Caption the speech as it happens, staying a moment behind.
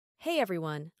Hey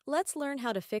everyone, let's learn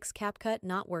how to fix CapCut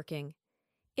not working.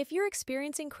 If you're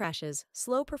experiencing crashes,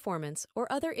 slow performance,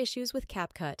 or other issues with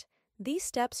CapCut, these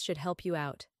steps should help you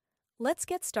out. Let's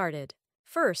get started.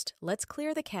 First, let's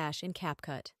clear the cache in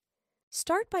CapCut.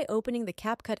 Start by opening the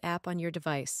CapCut app on your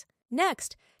device.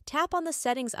 Next, tap on the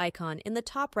settings icon in the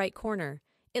top right corner.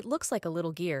 It looks like a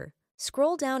little gear.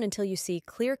 Scroll down until you see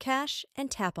Clear Cache and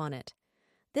tap on it.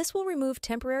 This will remove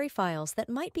temporary files that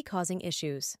might be causing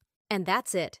issues. And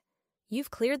that's it. You've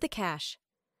cleared the cache.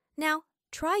 Now,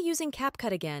 try using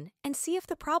CapCut again and see if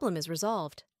the problem is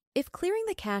resolved. If clearing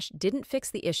the cache didn't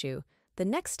fix the issue, the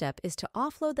next step is to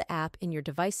offload the app in your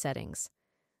device settings.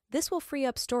 This will free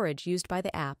up storage used by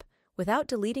the app without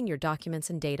deleting your documents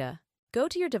and data. Go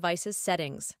to your device's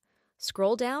settings.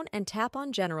 Scroll down and tap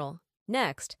on General.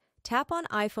 Next, tap on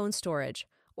iPhone storage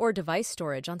or device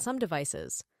storage on some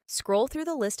devices. Scroll through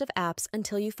the list of apps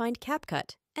until you find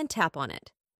CapCut and tap on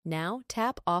it. Now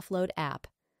tap Offload App.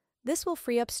 This will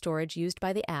free up storage used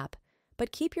by the app,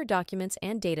 but keep your documents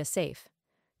and data safe.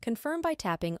 Confirm by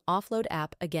tapping Offload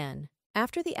App again.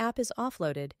 After the app is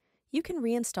offloaded, you can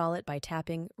reinstall it by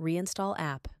tapping Reinstall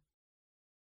App.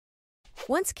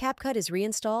 Once CapCut is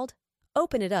reinstalled,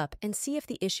 open it up and see if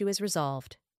the issue is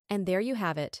resolved. And there you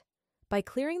have it. By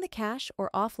clearing the cache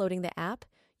or offloading the app,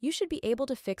 you should be able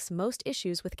to fix most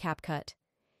issues with CapCut.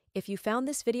 If you found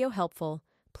this video helpful,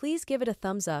 please give it a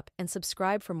thumbs up and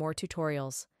subscribe for more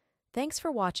tutorials. Thanks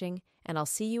for watching, and I'll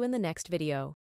see you in the next video.